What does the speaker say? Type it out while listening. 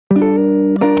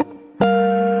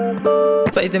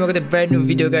So it's time aku brand new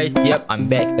video guys. Yup,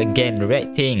 I'm back again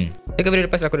reacting. Dekat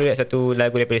video lepas aku react satu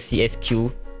lagu daripada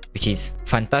CSQ, which is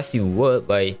Fantasy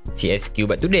World by CSQ.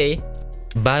 But today,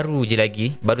 baru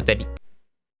tadi.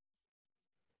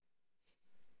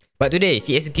 But today,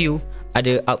 CSQ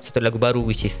ada out satu lagu baru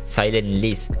which is Silent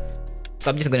List.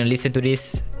 So I'm just gonna listen to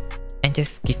this and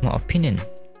just give my opinion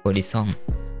for this song.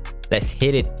 Let's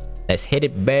hit it. Let's hit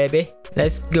it, baby.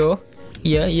 Let's go.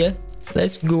 Yeah.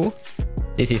 Let's go.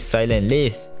 This is Silent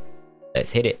List.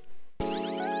 Let's hit it.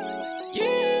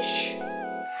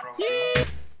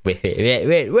 Wait.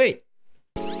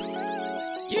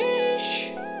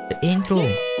 The intro.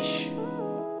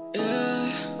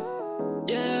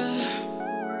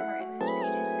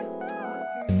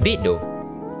 The beat though.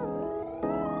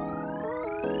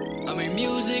 I make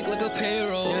music like a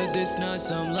payroll. Yeah, this not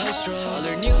some life straw.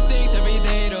 I learn new things every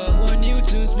day though. One new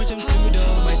tunes macam sudah.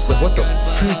 What the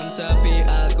freak? Tapi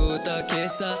aku tak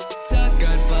kisah.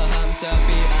 Takkan faham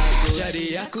tapi aku jadi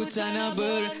aku tak nak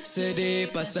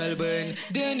bersedih pasal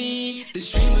benda ni. The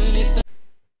streamer list.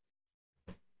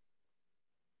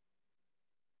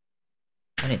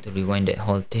 I need to rewind that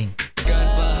whole thing. Takkan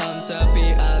faham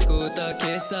tapi aku tak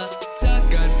kisah.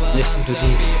 Takkan faham. Listen to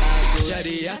this.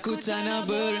 Jadi aku tak nak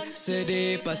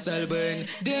bersedih pasal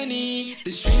benda ni.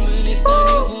 The streamer list on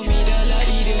you for me dah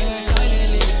lari dengan silent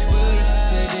list.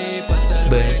 Bersedih pasal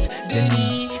benda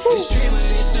ni. The streamer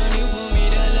list on you for me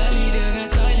dah lari dengan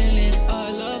silent list.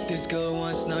 I love this girl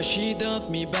once, now she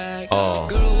dumped me back.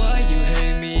 Girl, why you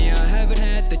hate me? I haven't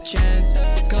had the chance.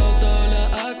 Kau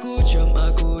tolak aku, jam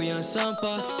aku yang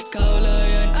sampah. Kau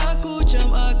layan aku,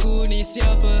 jam aku ni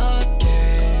siapa?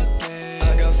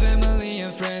 I got family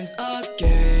and friends,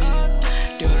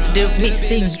 The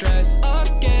mixing. I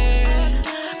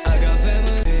got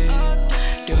family,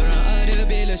 diorang ada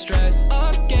bila stress,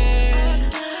 I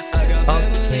got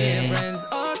family and friends,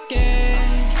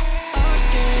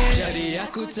 jadi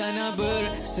aku tak nak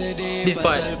bersedih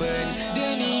pasal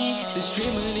benda ni. The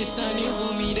streamer list on you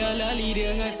for me dah lali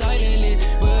dengan silent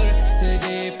list.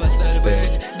 Bersedih pasal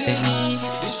benda ni.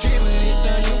 The streamer list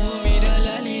on you for me dah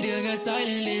lali dengan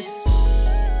silent list.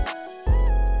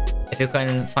 If you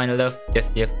can't find love,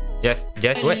 just what?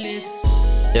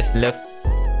 Just love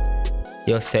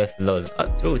yourself, lol.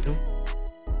 True.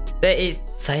 That is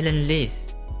Silent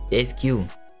List, SQ.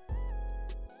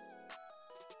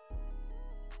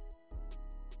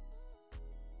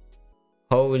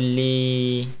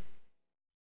 Holy!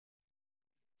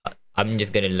 I'm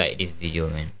just gonna like this video,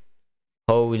 man.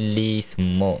 Holy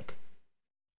smoke!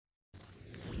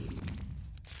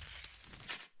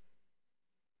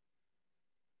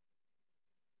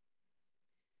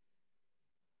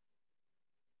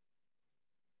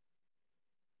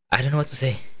 I don't know what to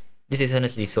say. This is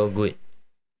honestly so good.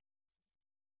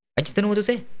 I just don't know what to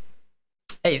say.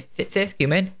 Hey, CSQ,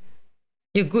 man.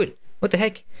 You're good. What the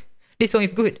heck? This song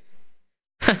is good.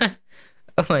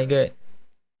 Oh my god.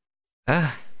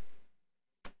 I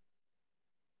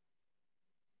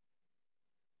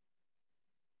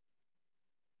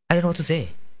don't know what to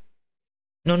say.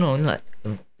 No, not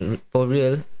for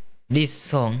real. This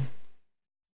song,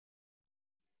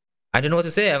 I don't know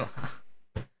what to say. Oh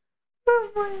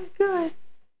my god.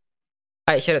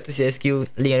 Alright, shout out to CSQ.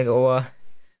 Link ada kat bawah.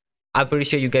 I'm pretty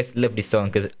sure you guys love this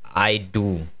song because I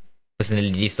do.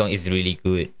 Personally, this song is really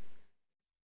good.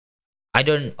 I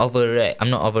don't overreact.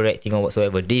 I'm not overreacting or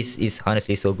whatsoever. This is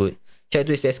honestly so good. Shout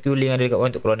out to CSQ. Link ada kat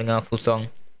bawah untuk korang dengar full song.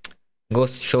 Go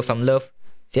show some love.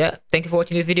 So yeah, thank you for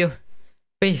watching this video.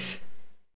 Peace.